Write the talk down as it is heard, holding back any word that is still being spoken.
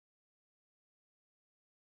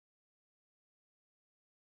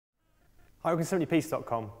Hi, welcome to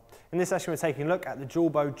 70piece.com. In this session we're taking a look at the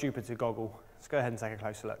Julbo Jupiter goggle. Let's go ahead and take a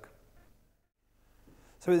closer look.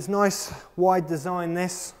 So it's nice wide design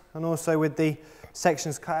this, and also with the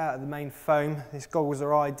sections cut out of the main foam, these goggles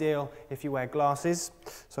are ideal if you wear glasses.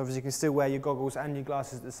 So obviously you can still wear your goggles and your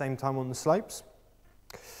glasses at the same time on the slopes.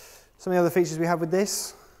 Some of the other features we have with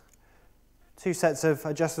this: two sets of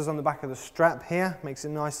adjusters on the back of the strap here, makes it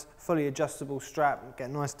a nice fully adjustable strap, get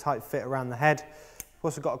a nice tight fit around the head. We've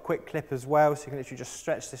also got a quick clip as well, so you can literally just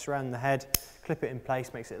stretch this around the head, clip it in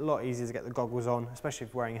place, makes it a lot easier to get the goggles on, especially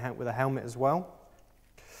if you're wearing with a helmet as well.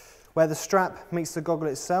 Where the strap meets the goggle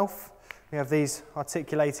itself, we have these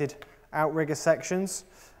articulated outrigger sections.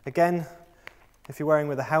 Again, if you're wearing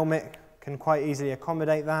with a helmet, can quite easily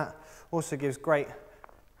accommodate that. Also gives great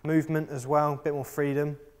movement as well, a bit more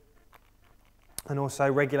freedom, and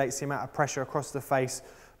also regulates the amount of pressure across the face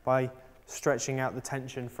by stretching out the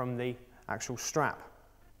tension from the actual strap.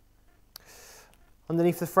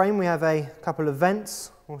 Underneath the frame we have a couple of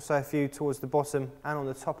vents, also a few towards the bottom and on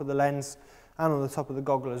the top of the lens and on the top of the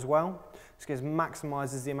goggle as well. This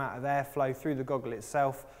maximises the amount of airflow through the goggle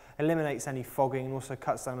itself, eliminates any fogging, and also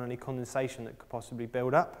cuts down on any condensation that could possibly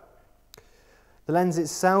build up. The lens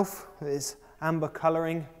itself, its amber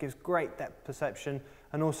colouring, gives great depth perception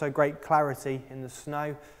and also great clarity in the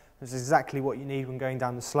snow. This is exactly what you need when going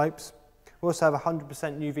down the slopes. We also have 100%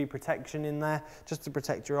 UV protection in there, just to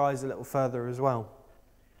protect your eyes a little further as well.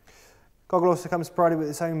 Goggle also comes provided with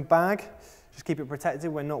its own bag, just keep it protected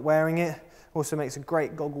when not wearing it. Also makes a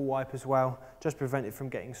great goggle wipe as well, just to prevent it from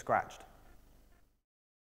getting scratched.